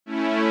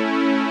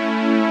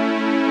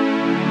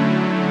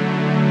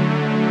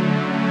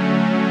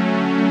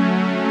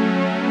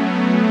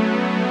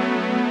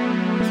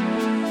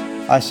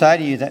I say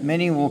to you that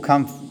many will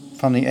come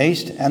from the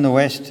east and the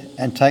west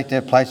and take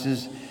their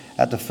places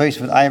at the feast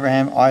with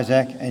Abraham,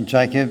 Isaac, and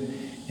Jacob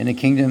in the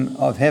kingdom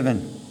of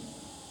heaven.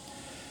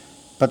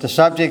 But the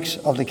subjects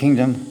of the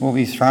kingdom will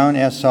be thrown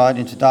outside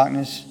into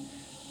darkness,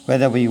 where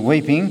there will be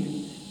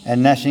weeping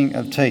and gnashing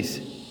of teeth.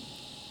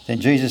 Then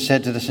Jesus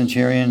said to the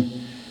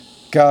centurion,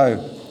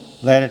 "Go,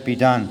 let it be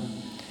done,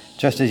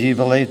 just as you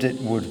believed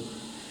it would."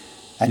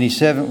 And his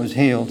servant was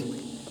healed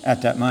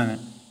at that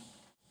moment.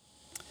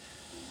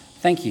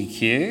 Thank you,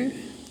 Q.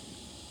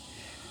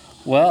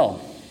 Well,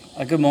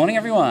 good morning,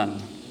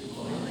 everyone.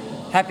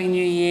 Happy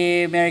New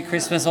Year, Merry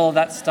Christmas, all of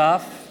that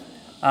stuff.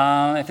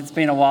 If it's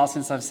been a while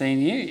since I've seen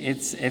you,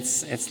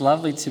 it's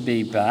lovely to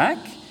be back.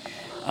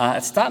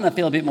 It's starting to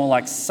feel a bit more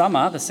like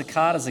summer. The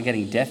cicadas are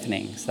getting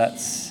deafening, so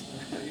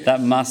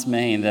that must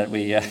mean that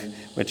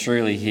we're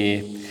truly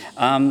here.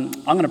 I'm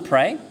going to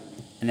pray,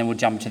 and then we'll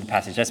jump into the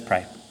passage. Let's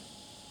pray.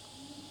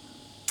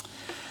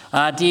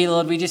 Dear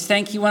Lord, we just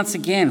thank you once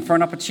again for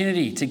an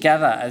opportunity to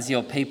gather as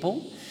your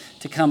people,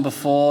 to come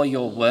before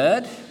your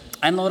word.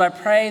 And Lord, I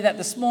pray that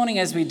this morning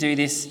as we do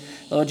this,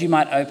 Lord, you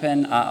might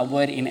open a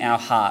word in our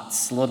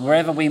hearts. Lord,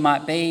 wherever we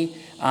might be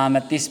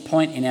at this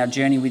point in our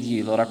journey with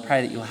you, Lord, I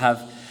pray that you'll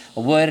have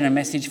a word and a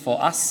message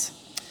for us.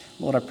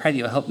 Lord, I pray that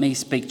you'll help me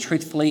speak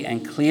truthfully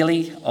and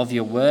clearly of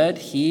your word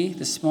here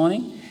this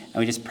morning. And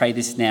we just pray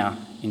this now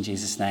in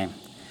Jesus' name.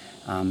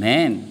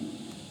 Amen.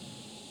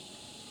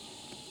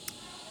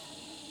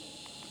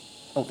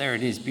 Oh, there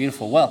it is.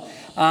 Beautiful. Well,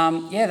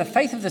 the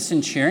faith of the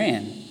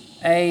centurion,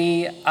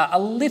 a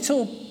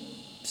little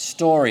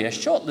story, a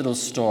short little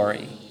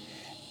story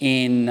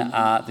in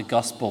the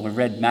gospel. We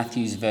read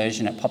Matthew's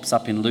version. It pops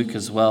up in Luke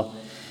as well,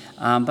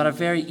 but a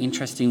very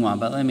interesting one.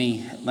 But let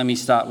me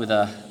start with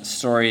a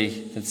story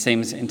that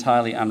seems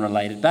entirely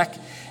unrelated. Back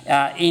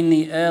in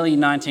the early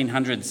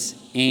 1900s,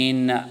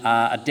 in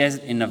a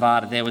desert in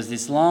Nevada, there was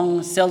this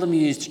long, seldom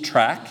used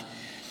track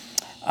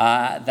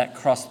that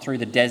crossed through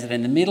the desert.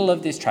 In the middle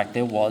of this track,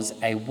 there was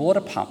a water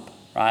pump,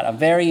 right? A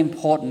very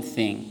important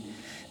thing,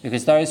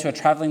 because those who are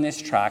travelling this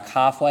track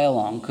halfway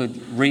along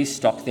could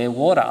restock their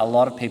water. A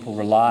lot of people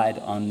relied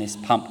on this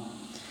pump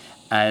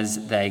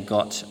as they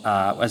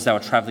were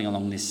travelling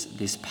along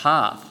this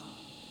path.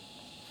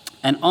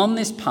 And on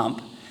this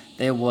pump,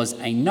 there was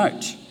a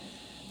note,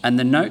 and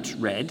the note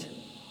read,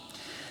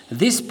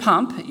 "This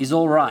pump is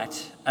all right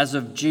as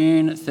of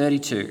June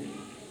 32.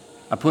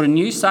 I put a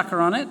new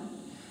sucker on it,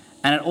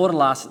 and it ought to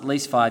last at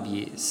least 5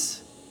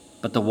 years.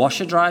 But the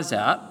washer dries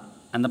out,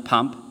 and the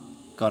pump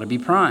got to be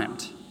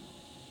primed.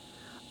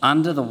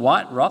 Under the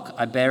white rock,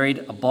 I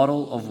buried a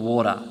bottle of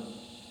water,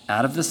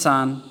 out of the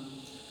sun,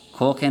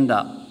 cork end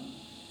up.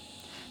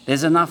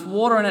 There's enough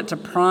water in it to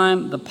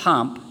prime the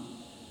pump,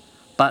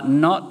 but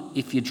not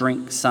if you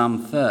drink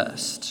some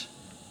first.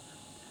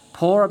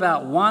 Pour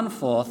about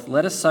 1/4,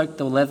 let it soak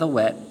the leather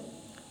wet,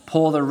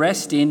 pour the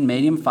rest in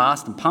medium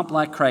fast and pump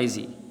like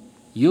crazy.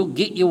 You'll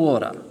get your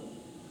water.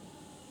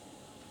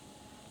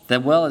 The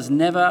well has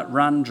never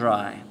run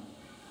dry.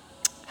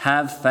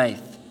 Have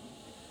faith.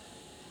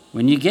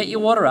 When you get your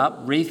water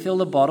up, refill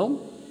the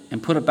bottle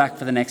and put it back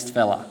for the next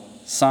fella.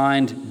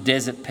 Signed,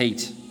 Desert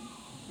Pete.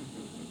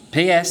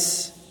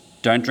 P.S.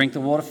 Don't drink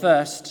the water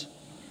first.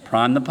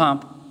 Prime the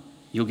pump.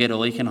 You'll get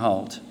all you can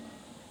hold."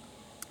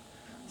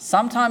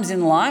 Sometimes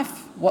in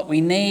life, what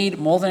we need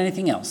more than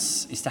anything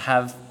else is to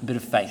have a bit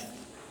of faith.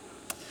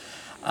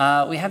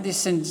 We have this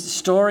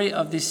story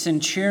of this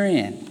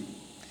centurion,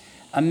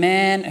 a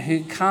man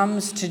who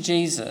comes to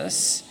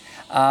Jesus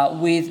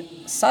with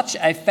such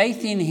a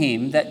faith in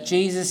him that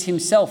Jesus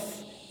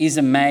himself is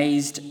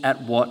amazed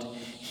at what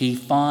he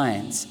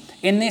finds.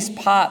 In this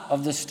part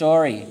of the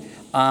story,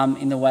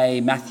 in the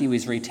way Matthew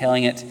is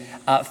retelling it,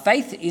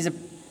 faith is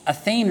a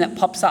theme that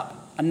pops up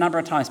a number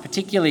of times,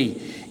 particularly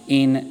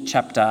in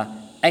chapter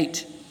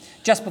 8.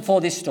 Just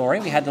before this story,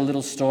 we had the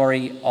little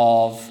story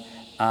of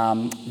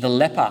the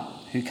leper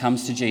who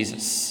comes to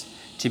Jesus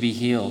to be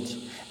healed.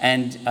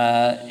 And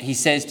he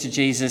says to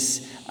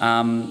Jesus,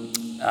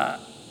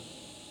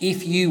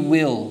 if you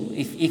will,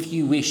 if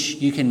you wish,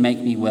 you can make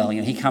me well.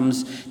 He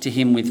comes to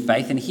him with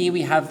faith. And here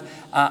we have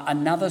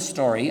another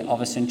story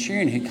of a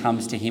centurion who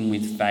comes to him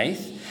with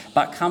faith,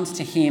 but comes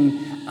to him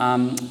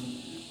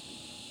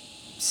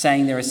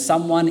saying, there is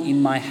someone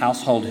in my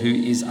household who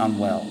is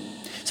unwell.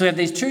 So we have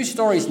these two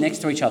stories next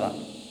to each other.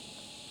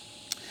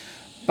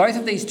 Both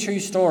of these two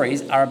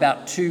stories are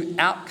about two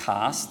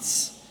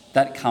outcasts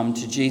that come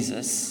to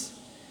Jesus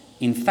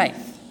in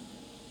faith.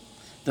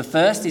 The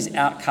first is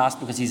outcast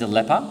because he's a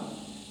leper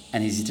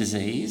and his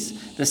disease.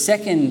 The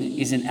second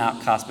is an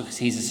outcast because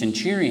he's a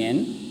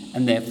centurion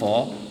and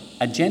therefore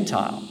a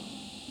Gentile.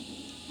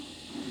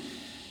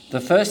 The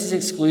first is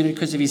excluded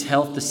because of his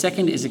health. The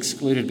second is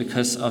excluded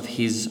because of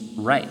his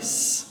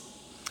race.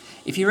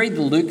 If you read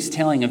Luke's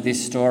telling of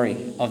this story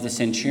of the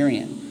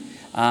centurion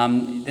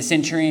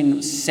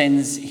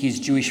sends his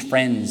Jewish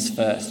friends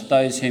first,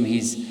 those whom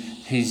he's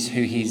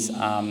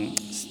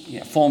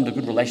formed a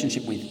good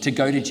relationship with, to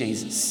go to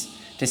Jesus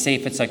to see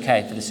if it's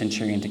okay for the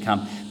centurion to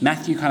come.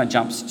 Matthew kind of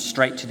jumps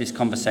straight to this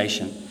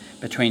conversation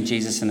between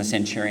Jesus and the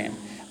centurion.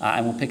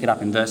 And we'll pick it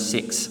up in verse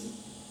 6.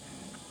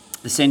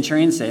 The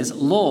centurion says,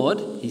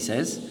 "Lord," he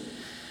says,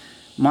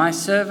 "my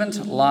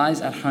servant lies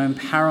at home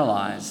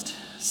paralysed,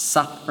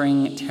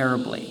 suffering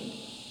terribly."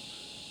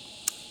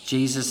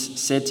 Jesus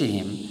said to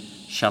him,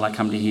 "Shall I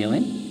come to heal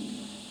him?"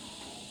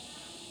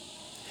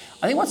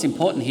 I think what's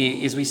important here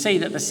is we see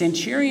that the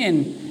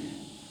centurion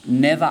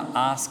never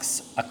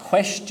asks a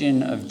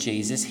question of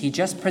Jesus. He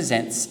just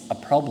presents a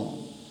problem.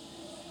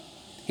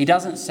 He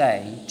doesn't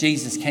say,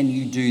 "Jesus, can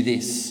you do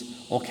this?"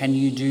 or "Can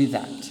you do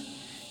that?"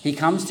 He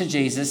comes to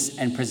Jesus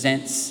and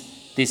presents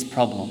this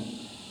problem.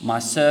 My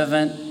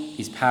servant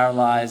is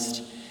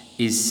paralysed,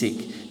 is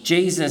sick.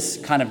 Jesus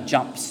kind of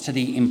jumps to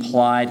the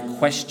implied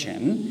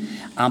question,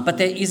 but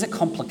there is a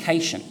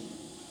complication.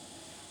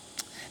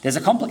 There's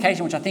a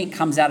complication which I think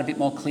comes out a bit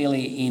more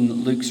clearly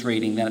in Luke's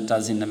reading than it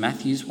does in the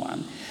Matthew's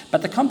one.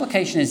 But the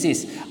complication is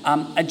this.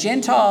 A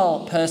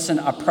Gentile person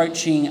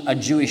approaching a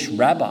Jewish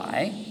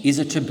rabbi is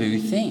a taboo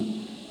thing.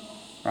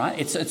 Right?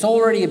 It's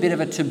already a bit of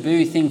a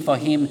taboo thing for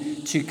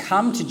him to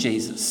come to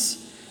Jesus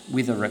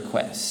with a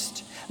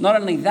request. Not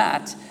only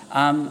that,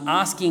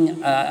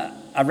 asking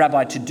a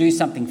rabbi to do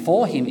something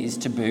for him is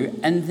taboo,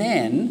 and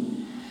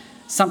then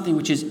something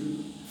which is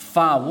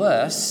far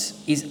worse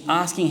is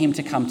asking him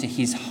to come to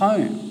his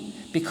home.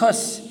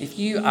 Because if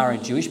you are a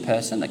Jewish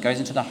person that goes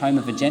into the home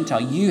of a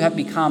Gentile, you have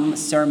become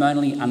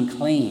ceremonially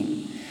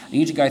unclean. You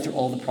need to go through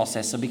all the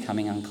process of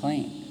becoming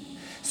unclean.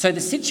 So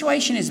the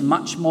situation is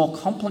much more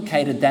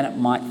complicated than it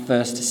might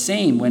first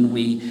seem when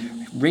we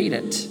read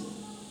it.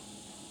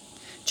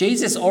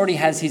 Jesus already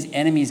has his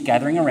enemies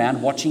gathering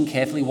around, watching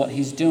carefully what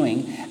he's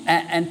doing,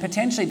 and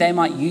potentially they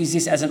might use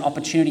this as an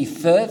opportunity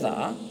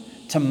further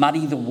to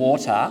muddy the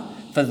water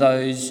for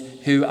those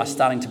who are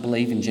starting to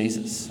believe in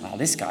Jesus. Oh,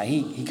 this guy,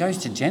 he goes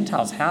to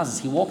Gentiles' houses,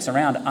 he walks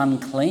around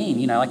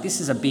unclean, like this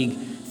is a big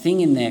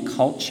thing in their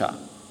culture.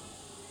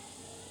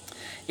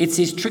 It's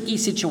this tricky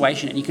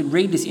situation, and you could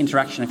read this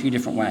interaction a few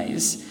different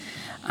ways.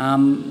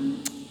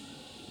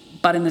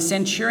 But in the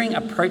centurion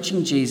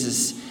approaching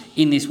Jesus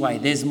in this way,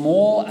 there's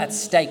more at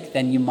stake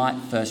than you might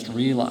first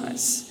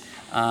realise.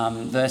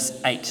 Verse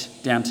 8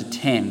 down to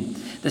 10.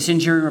 The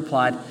centurion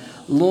replied,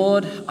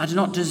 "Lord, I do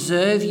not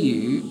deserve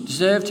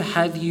to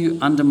have you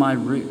under my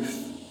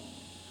roof.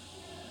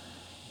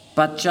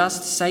 But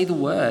just say the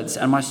words,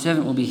 and my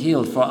servant will be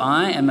healed. For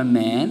I am a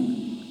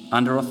man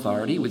under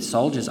authority, with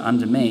soldiers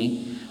under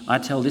me. I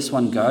tell this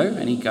one, go,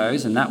 and he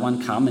goes, and that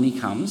one, come, and he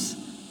comes.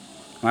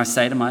 And I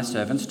say to my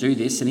servants, do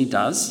this, and he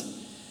does."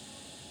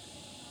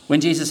 When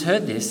Jesus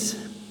heard this,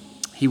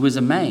 he was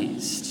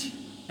amazed,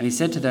 and he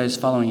said to those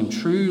following him,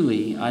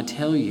 "Truly, I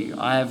tell you,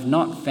 I have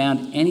not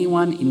found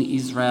anyone in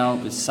Israel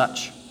with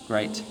such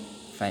great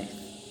faith."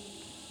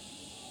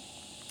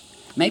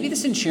 Maybe the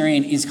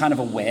centurion is kind of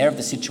aware of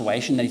the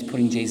situation that he's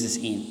putting Jesus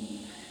in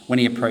when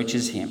he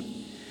approaches him.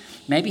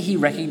 Maybe he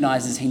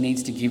recognises he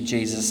needs to give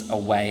Jesus a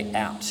way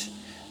out.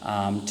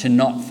 To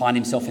not find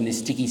himself in this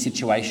sticky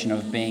situation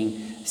of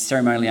being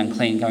ceremonially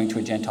unclean, going to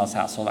a Gentile's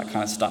house, all that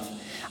kind of stuff.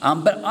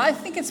 But I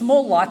think it's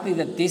more likely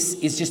that this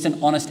is just an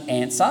honest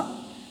answer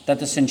that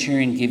the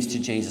centurion gives to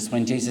Jesus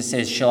when Jesus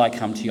says, "Shall I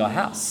come to your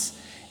house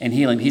and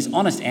heal him?" His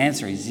honest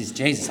answer is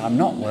 "Jesus, I'm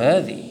not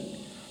worthy.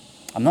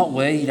 I'm not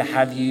worthy to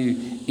have you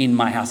in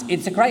my house."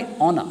 It's a great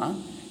honour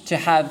to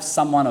have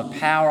someone of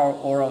power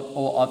or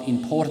of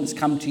importance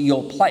come to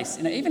your place.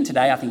 Even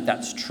today, I think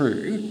that's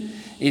true.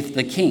 If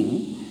the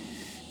king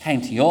came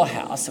to your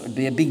house, it would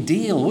be a big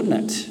deal,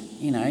 wouldn't it?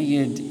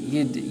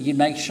 You'd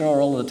make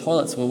sure all of the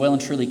toilets were well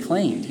and truly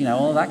cleaned,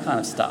 all that kind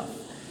of stuff.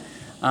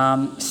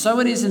 So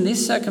it is in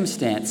this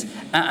circumstance.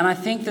 And I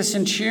think the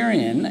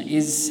centurion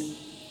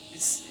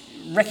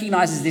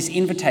recognises this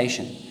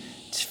invitation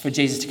for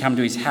Jesus to come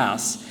to his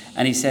house,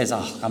 and he says,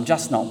 "Oh, I'm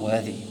just not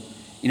worthy."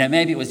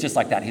 Maybe it was just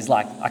like that. He's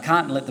like, "I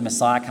can't let the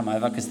Messiah come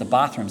over because the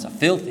bathrooms are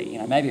filthy."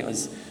 Maybe it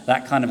was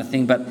that kind of a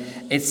thing. But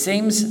it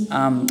seems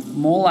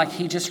more like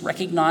he just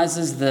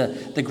recognises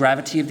the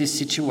gravity of this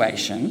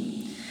situation.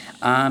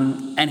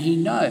 And he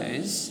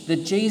knows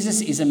that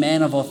Jesus is a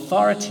man of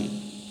authority,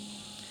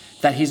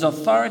 that his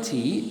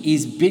authority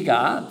is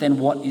bigger than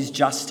what is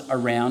just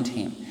around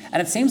him. And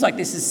it seems like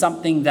this is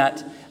something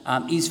that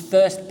is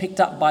first picked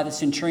up by the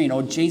centurion,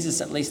 or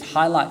Jesus at least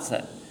highlights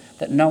it,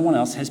 that no one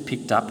else has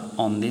picked up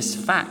on this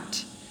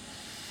fact.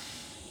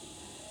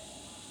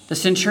 The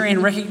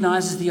centurion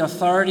recognises the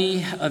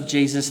authority of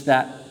Jesus,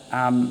 that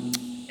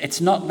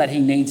it's not that he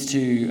needs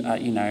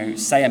to,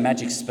 say a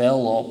magic spell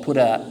or put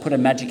a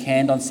magic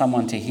hand on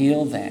someone to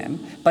heal them,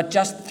 but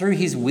just through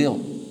his will,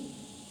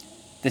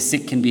 the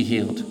sick can be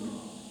healed.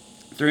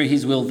 Through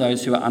his will,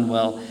 those who are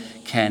unwell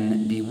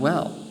can be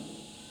well.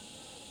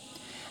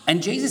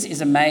 And Jesus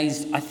is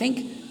amazed, I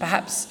think,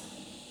 perhaps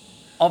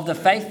of the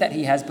faith that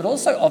he has, but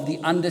also of the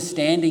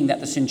understanding that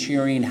the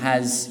centurion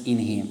has in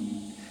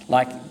him.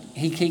 Like,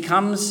 he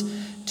comes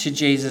to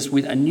Jesus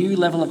with a new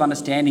level of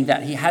understanding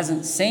that he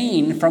hasn't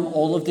seen from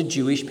all of the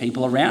Jewish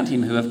people around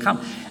him who have come.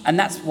 And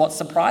that's what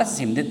surprises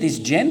him, that this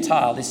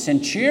Gentile, this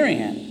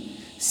centurion,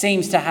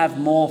 seems to have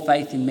more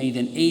faith in me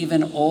than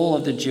even all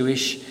of the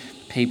Jewish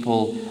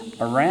people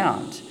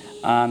around.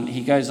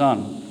 He goes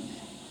on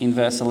in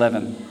verse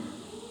 11,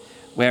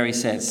 where he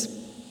says,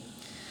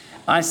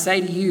 I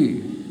say to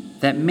you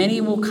that many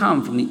will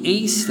come from the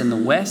east and the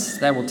west.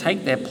 They will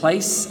take their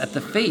place at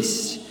the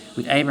feast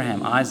with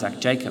Abraham, Isaac,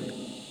 Jacob,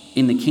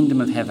 in the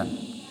kingdom of heaven.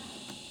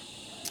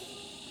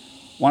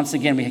 Once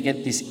again, we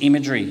get this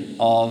imagery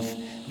of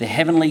the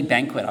heavenly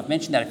banquet. I've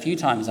mentioned that a few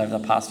times over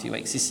the past few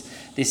weeks.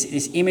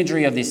 This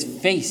imagery of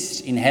this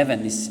feast in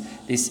heaven,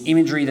 this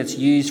imagery that's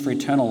used for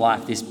eternal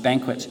life, this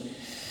banquet.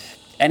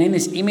 And in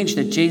this image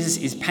that Jesus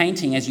is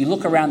painting, as you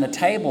look around the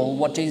table,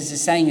 what Jesus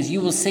is saying is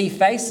you will see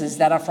faces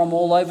that are from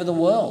all over the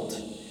world.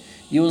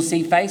 You will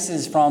see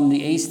faces from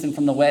the east and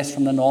from the west,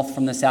 from the north,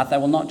 from the south. They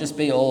will not just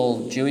be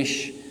all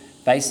Jewish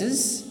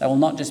faces. They will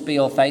not just be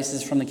all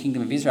faces from the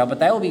kingdom of Israel, but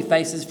they will be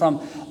faces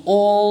from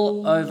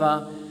all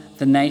over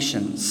the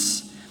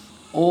nations.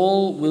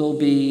 All will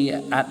be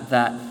at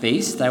that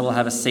feast. They will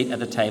have a seat at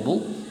the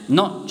table,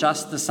 not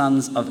just the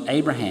sons of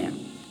Abraham.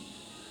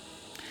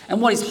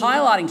 And what he's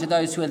highlighting to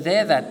those who are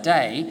there that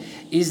day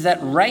is that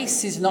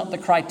race is not the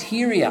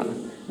criteria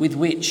with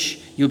which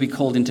you'll be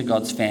called into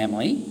God's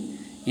family,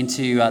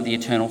 into the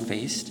eternal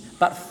feast,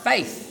 but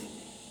faith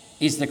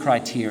is the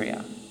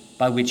criteria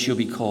by which you'll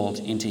be called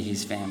into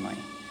his family.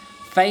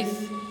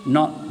 Faith,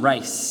 not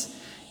race,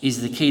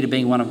 is the key to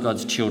being one of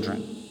God's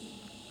children.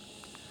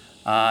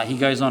 He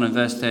goes on in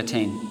verse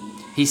 13.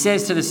 He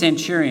says to the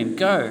centurion,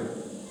 go,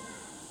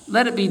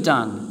 let it be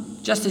done,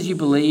 just as you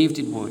believed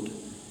it would.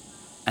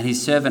 And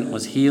his servant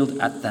was healed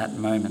at that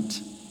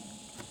moment.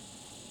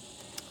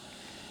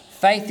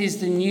 Faith is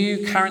the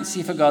new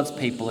currency for God's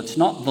people. It's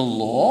not the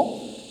law,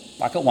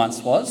 like it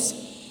once was.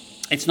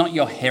 It's not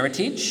your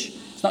heritage.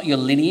 It's not your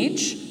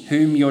lineage,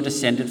 whom you're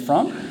descended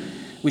from,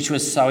 which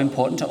was so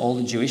important to all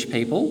the Jewish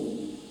people.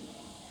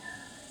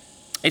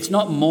 It's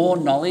not more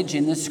knowledge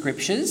in the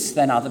scriptures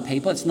than other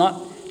people. It's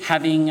not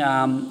having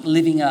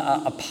living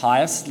a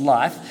pious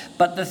life.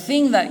 But the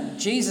thing that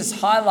Jesus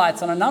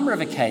highlights on a number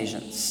of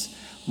occasions,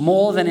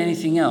 more than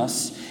anything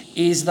else,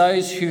 is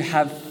those who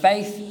have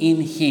faith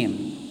in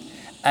him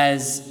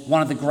as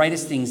one of the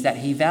greatest things that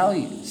he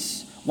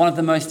values, one of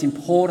the most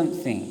important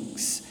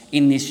things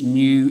in this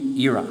new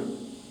era.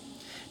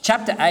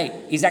 Chapter 8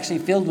 is actually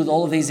filled with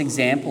all of these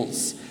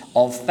examples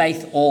of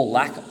faith or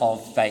lack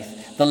of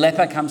faith. The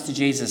leper comes to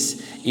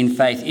Jesus in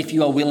faith. If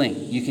you are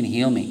willing, you can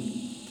heal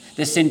me.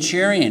 The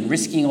centurion,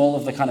 risking all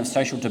of the kind of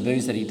social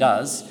taboos that he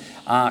does,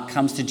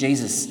 comes to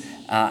Jesus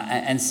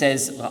and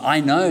says, I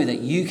know that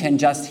you can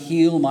just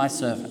heal my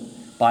servant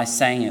by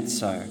saying it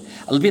so.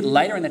 A little bit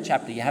later in the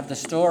chapter, you have the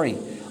story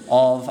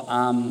of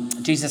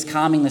Jesus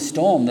calming the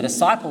storm. The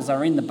disciples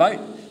are in the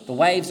boat. The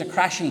waves are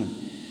crashing.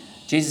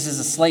 Jesus is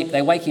asleep.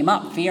 They wake him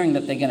up, fearing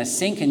that they're going to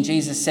sink. And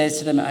Jesus says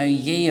to them, "O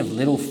ye of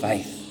little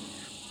faith."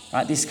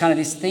 Right? This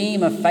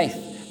theme of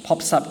faith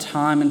pops up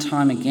time and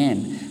time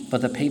again for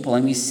the people.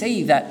 And we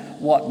see that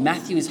what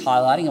Matthew is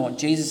highlighting and what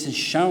Jesus is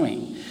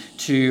showing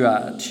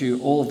to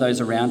all of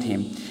those around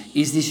him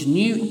is this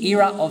new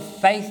era of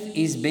faith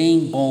is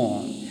being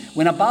born.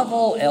 When above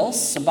all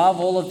else,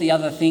 above all of the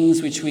other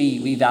things which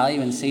we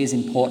value and see as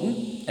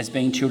important as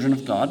being children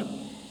of God,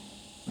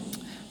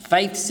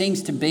 faith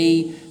seems to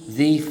be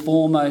the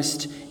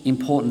foremost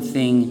important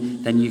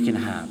thing that you can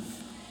have.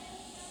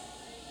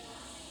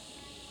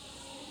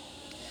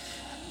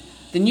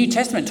 The New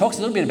Testament talks a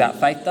little bit about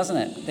faith, doesn't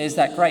it? There's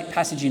that great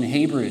passage in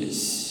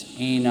Hebrews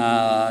in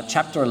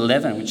chapter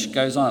 11, which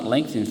goes on at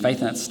length in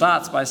faith, and it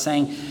starts by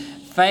saying,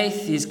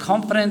 faith is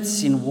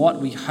confidence in what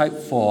we hope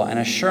for and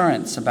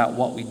assurance about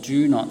what we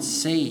do not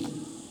see.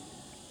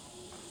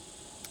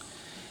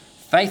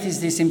 Faith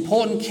is this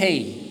important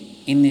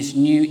key in this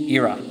new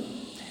era.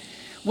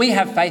 We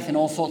have faith in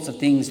all sorts of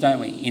things, don't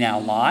we? In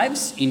our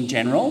lives, in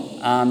general.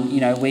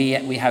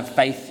 We have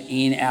faith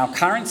in our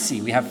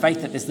currency. We have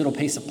faith that this little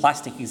piece of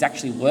plastic is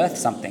actually worth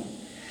something.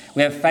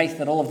 We have faith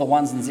that all of the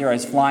ones and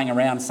zeros flying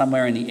around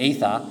somewhere in the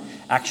ether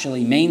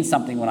actually mean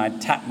something when I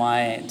tap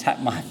my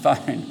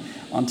phone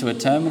onto a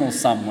terminal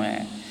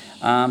somewhere.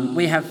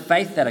 We have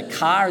faith that a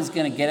car is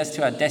going to get us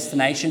to our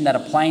destination, that a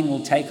plane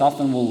will take off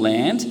and will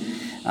land.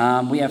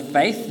 We have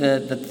faith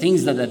that the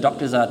things that the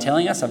doctors are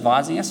telling us,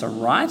 advising us, are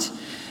right.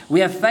 We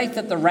have faith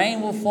that the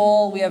rain will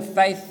fall. We have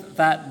faith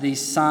that the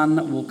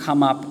sun will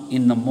come up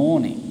in the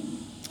morning.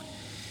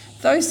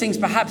 Those things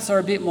perhaps are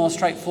a bit more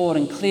straightforward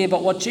and clear,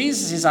 but what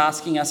Jesus is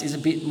asking us is a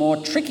bit more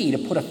tricky to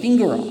put a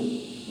finger on.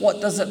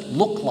 What does it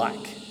look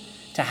like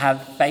to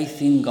have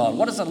faith in God?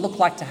 What does it look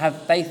like to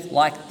have faith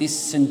like this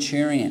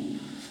centurion?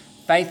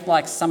 Faith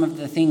like some of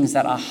the things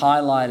that are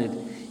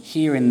highlighted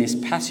here in this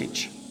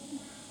passage.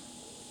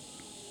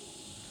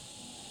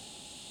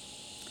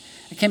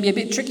 It can be a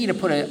bit tricky to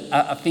put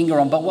a finger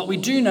on, but what we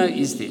do know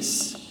is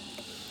this.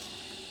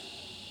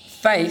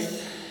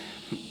 Faith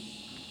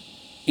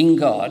in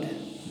God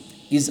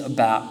is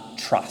about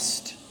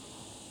trust.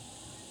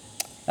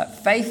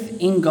 That faith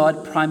in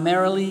God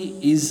primarily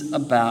is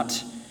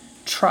about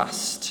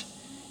trust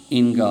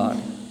in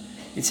God.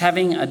 It's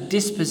having a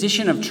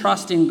disposition of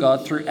trust in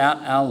God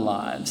throughout our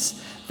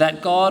lives that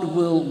God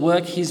will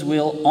work his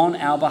will on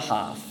our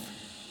behalf,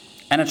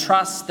 and a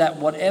trust that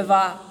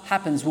whatever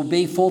happens will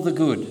be for the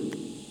good.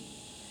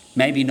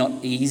 Maybe not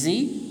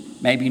easy,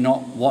 maybe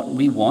not what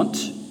we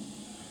want,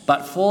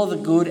 but for the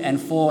good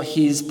and for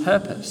his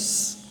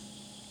purpose.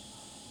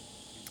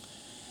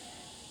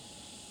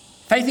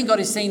 Faith in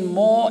God is seen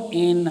more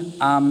in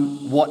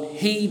what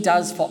he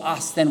does for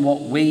us than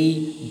what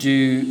we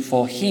do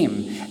for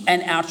him,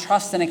 and our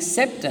trust and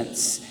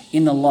acceptance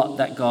in the lot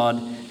that God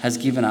has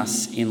given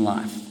us in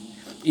life.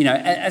 You know,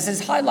 as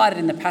is highlighted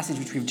in the passage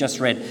which we've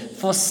just read,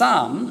 for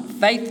some,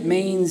 faith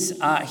means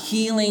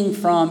healing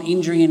from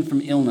injury and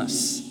from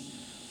illness.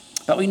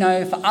 But we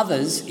know for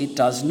others, it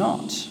does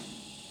not.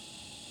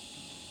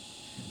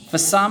 For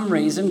some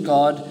reason,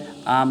 God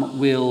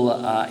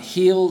will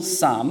heal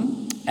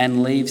some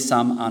and leave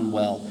some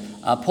unwell.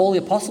 Paul the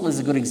Apostle is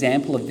a good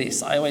example of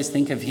this. I always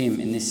think of him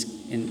in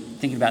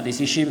thinking about this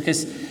issue,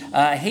 because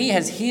he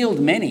has healed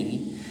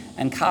many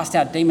and cast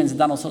out demons and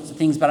done all sorts of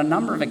things, but on a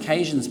number of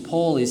occasions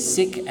Paul is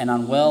sick and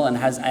unwell and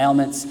has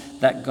ailments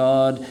that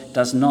God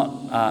does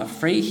not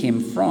free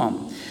him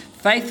from.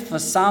 Faith for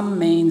some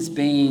means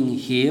being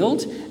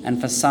healed,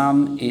 and for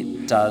some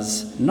it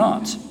does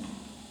not.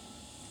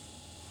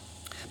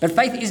 But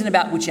faith isn't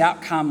about which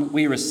outcome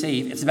we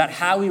receive, it's about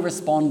how we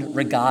respond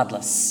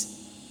regardless.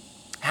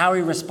 How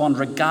we respond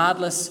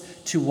regardless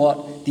to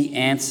what the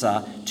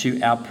answer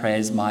to our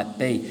prayers might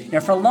be. You know,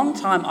 for a long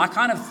time, I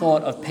kind of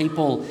thought of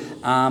people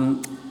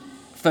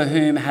for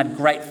whom had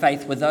great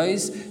faith were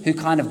those who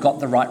kind of got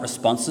the right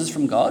responses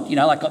from God, you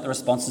know, like got the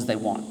responses they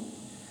want.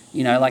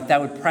 You know, like they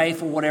would pray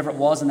for whatever it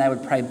was, and they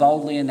would pray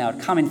boldly, and they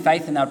would come in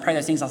faith, and they would pray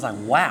those things. I was like,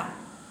 wow,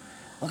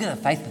 look at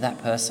the faith of that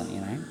person,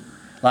 you know.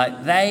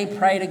 Like they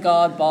pray to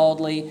God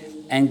boldly,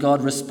 and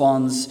God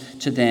responds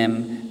to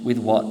them with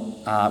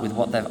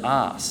what they've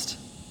asked.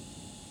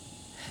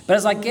 But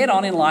as I get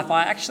on in life,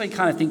 I actually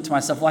kind of think to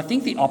myself, well, I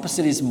think the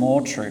opposite is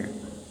more true.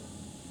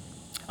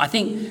 I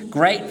think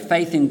great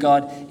faith in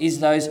God is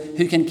those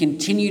who can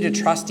continue to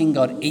trust in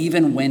God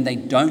even when they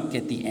don't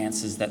get the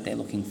answers that they're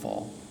looking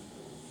for.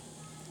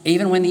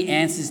 Even when the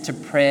answers to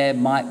prayer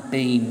might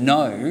be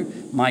no,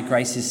 my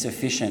grace is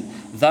sufficient.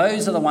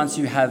 Those are the ones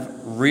who have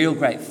real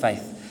great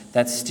faith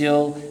that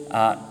still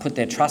put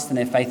their trust and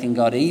their faith in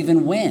God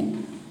even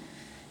when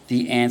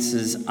the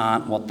answers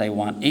aren't what they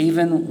want,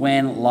 even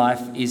when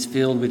life is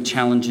filled with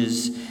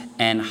challenges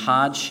and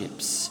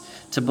hardships.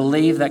 To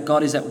believe that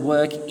God is at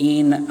work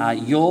in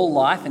your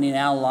life and in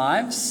our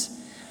lives,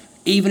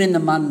 even in the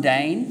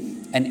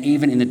mundane and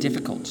even in the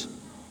difficult.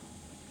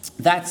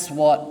 That's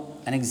what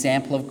an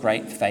example of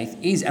great faith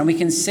is. And we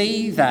can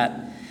see that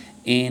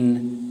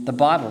in the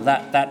Bible,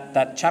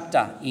 that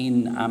chapter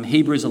in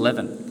Hebrews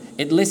 11.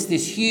 It lists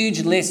this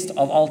huge list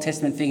of Old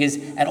Testament figures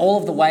and all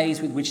of the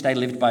ways with which they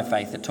lived by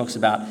faith. It talks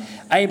about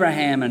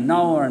Abraham and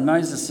Noah and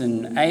Moses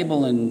and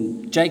Abel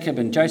and Jacob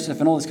and Joseph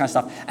and all this kind of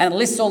stuff. And it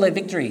lists all their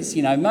victories.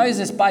 You know,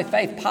 Moses by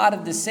faith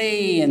parted the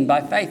sea, and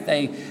by faith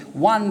they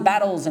won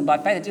battles, and by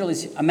faith they did all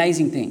these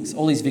amazing things,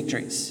 all these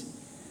victories.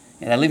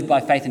 Yeah, they lived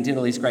by faith and did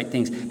all these great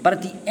things. But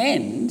at the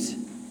end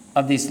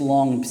of this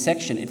long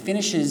section, it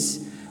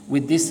finishes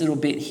with this little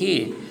bit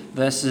here,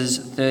 verses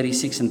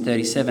 36 and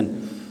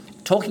 37.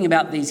 Talking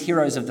about these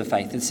heroes of the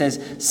faith. It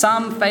says,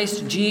 some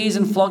faced jeers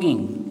and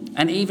flogging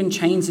and even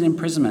chains and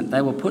imprisonment.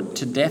 They were put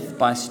to death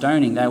by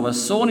stoning. They were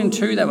sawn in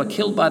two. They were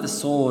killed by the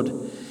sword.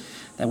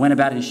 They went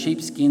about in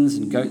sheepskins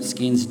and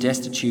goatskins,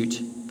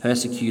 destitute,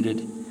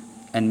 persecuted,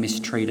 and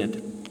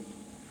mistreated.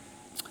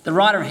 The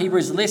writer of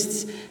Hebrews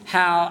lists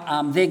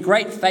how their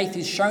great faith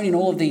is shown in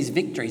all of these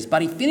victories,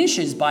 but he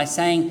finishes by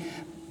saying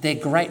their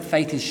great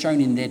faith is shown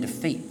in their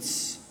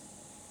defeats.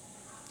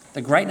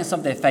 The greatness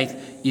of their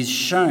faith is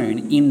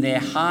shown in their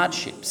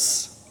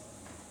hardships.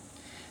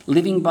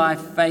 Living by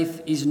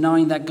faith is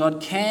knowing that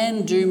God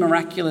can do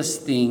miraculous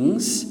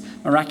things,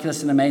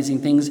 miraculous and amazing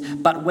things,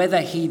 but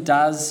whether he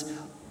does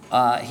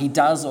or he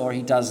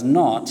does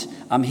not,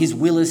 his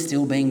will is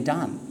still being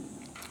done,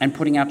 and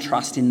putting our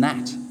trust in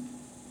that.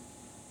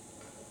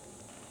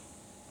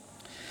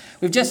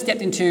 We've just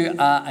stepped into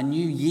a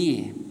new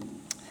year.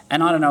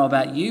 And I don't know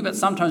about you, but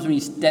sometimes when you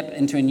step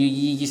into a new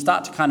year, you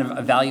start to kind of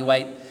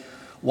evaluate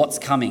what's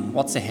coming,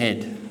 what's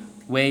ahead,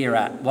 where you're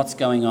at, what's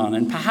going on.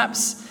 And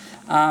perhaps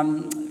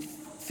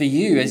for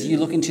you, as you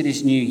look into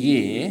this new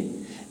year,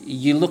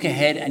 you look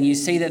ahead and you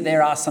see that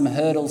there are some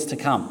hurdles to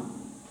come.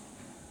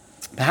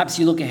 Perhaps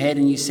you look ahead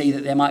and you see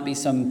that there might be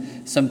some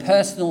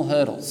personal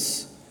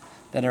hurdles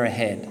that are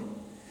ahead.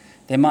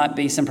 There might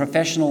be some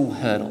professional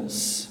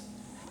hurdles.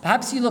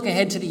 Perhaps you look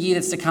ahead to the year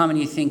that's to come and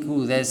you think,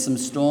 ooh, there's some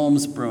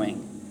storms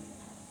brewing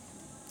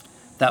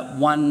that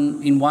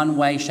in one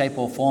way, shape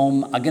or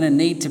form are going to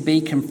need to be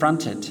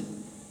confronted.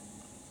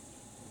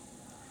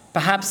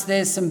 Perhaps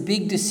there's some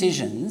big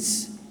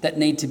decisions that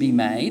need to be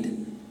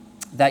made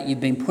that you've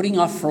been putting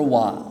off for a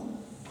while,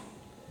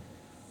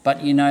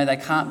 but you know they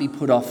can't be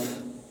put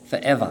off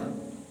forever.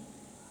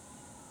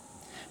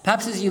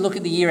 Perhaps as you look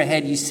at the year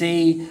ahead, you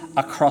see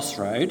a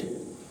crossroad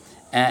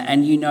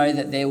and you know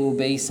that there will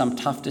be some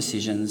tough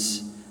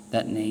decisions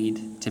that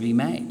need to be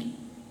made.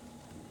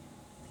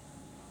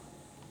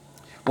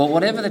 Well,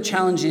 whatever the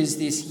challenge is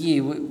this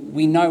year,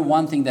 we know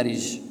one thing that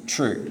is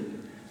true,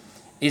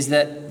 is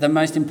that the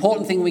most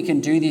important thing we can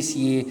do this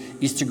year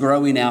is to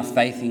grow in our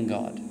faith in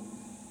God.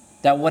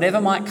 That whatever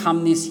might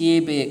come this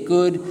year, be it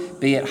good,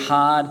 be it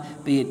hard,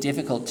 be it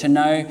difficult, to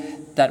know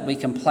that we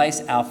can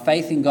place our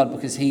faith in God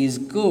because he is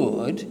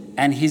good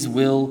and his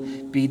will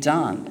be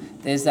done.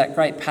 There's that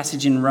great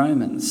passage in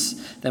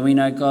Romans that we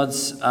know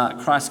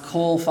Christ's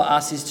call for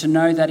us is to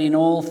know that in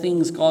all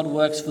things God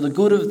works for the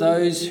good of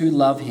those who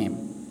love him,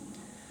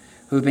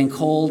 who have been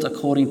called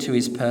according to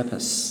his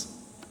purpose.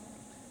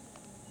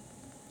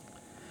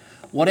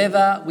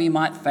 Whatever we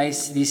might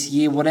face this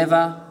year,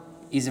 whatever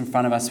is in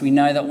front of us, we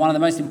know that one of the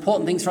most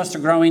important things for us to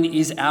grow in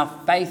is our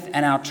faith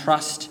and our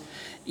trust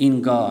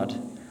in God.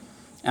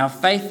 Our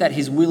faith that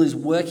his will is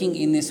working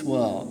in this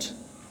world.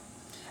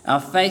 Our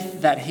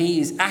faith that he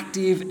is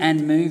active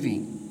and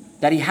moving.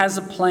 That he has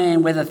a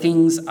plan whether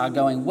things are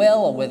going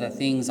well or whether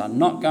things are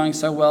not going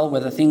so well,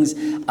 whether things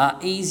are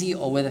easy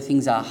or whether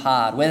things are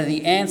hard, whether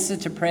the answer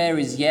to prayer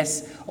is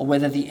yes or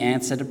whether the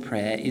answer to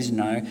prayer is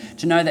no.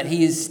 To know that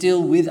he is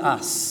still with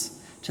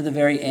us to the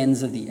very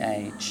ends of the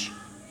age.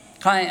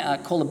 Can I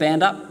call the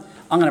band up?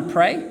 I'm going to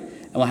pray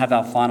and we'll have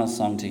our final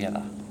song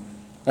together.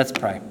 Let's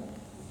pray.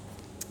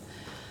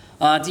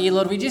 Dear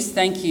Lord, we just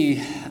thank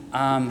you,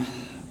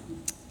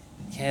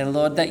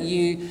 Lord, that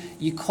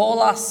you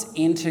call us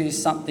into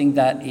something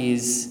that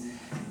is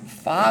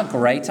far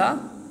greater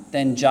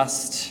than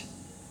just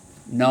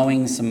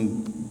knowing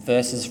some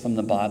verses from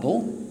the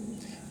Bible.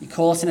 You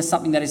call us into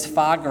something that is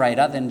far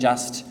greater than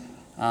just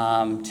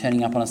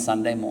turning up on a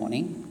Sunday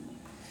morning.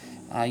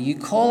 You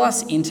call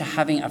us into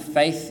having a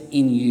faith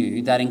in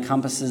you that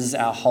encompasses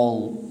our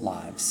whole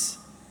lives.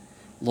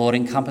 Lord,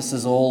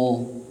 encompasses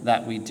all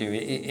that we do.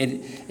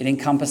 It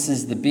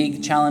encompasses the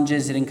big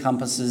challenges. It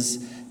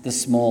encompasses the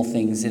small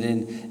things. It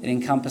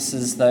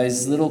encompasses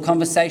those little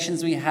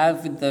conversations we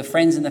have with the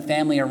friends and the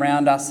family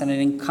around us, and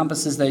it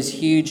encompasses those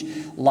huge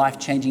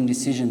life-changing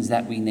decisions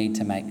that we need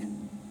to make.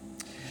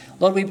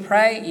 Lord, we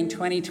pray in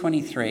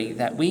 2023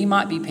 that we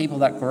might be people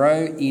that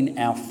grow in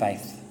our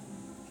faith,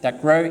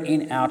 that grow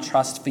in our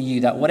trust for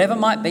you, that whatever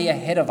might be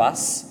ahead of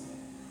us,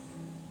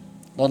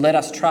 Lord, let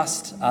us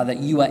trust that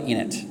you are in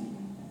it,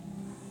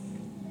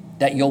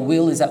 that your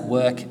will is at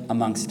work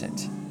amongst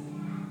it.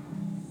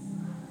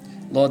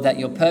 Lord, that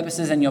your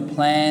purposes and your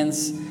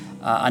plans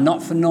are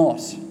not for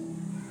naught,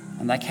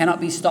 and they cannot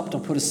be stopped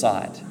or put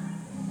aside.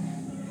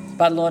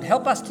 But Lord,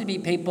 help us to be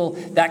people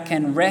that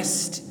can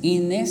rest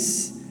in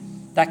this,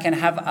 that can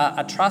have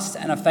a trust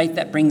and a faith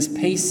that brings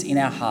peace in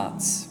our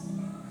hearts.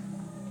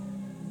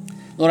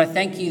 Lord, I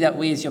thank you that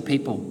we as your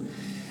people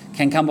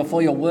can come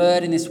before your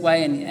word in this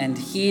way and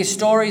hear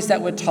stories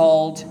that were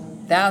told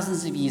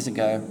thousands of years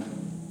ago,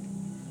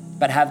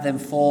 but have them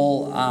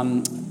fall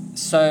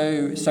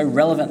so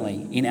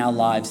relevantly in our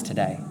lives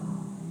today.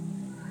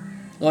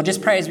 Lord,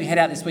 just pray as we head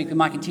out this week, we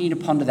might continue to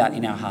ponder that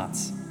in our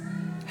hearts,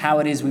 how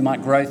it is we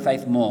might grow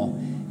faith more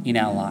in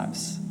our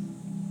lives.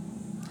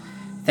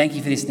 Thank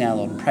you for this now,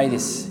 Lord, and pray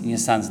this in your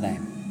Son's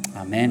name.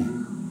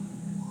 Amen.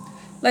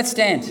 Let's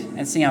stand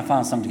and sing our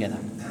final song together.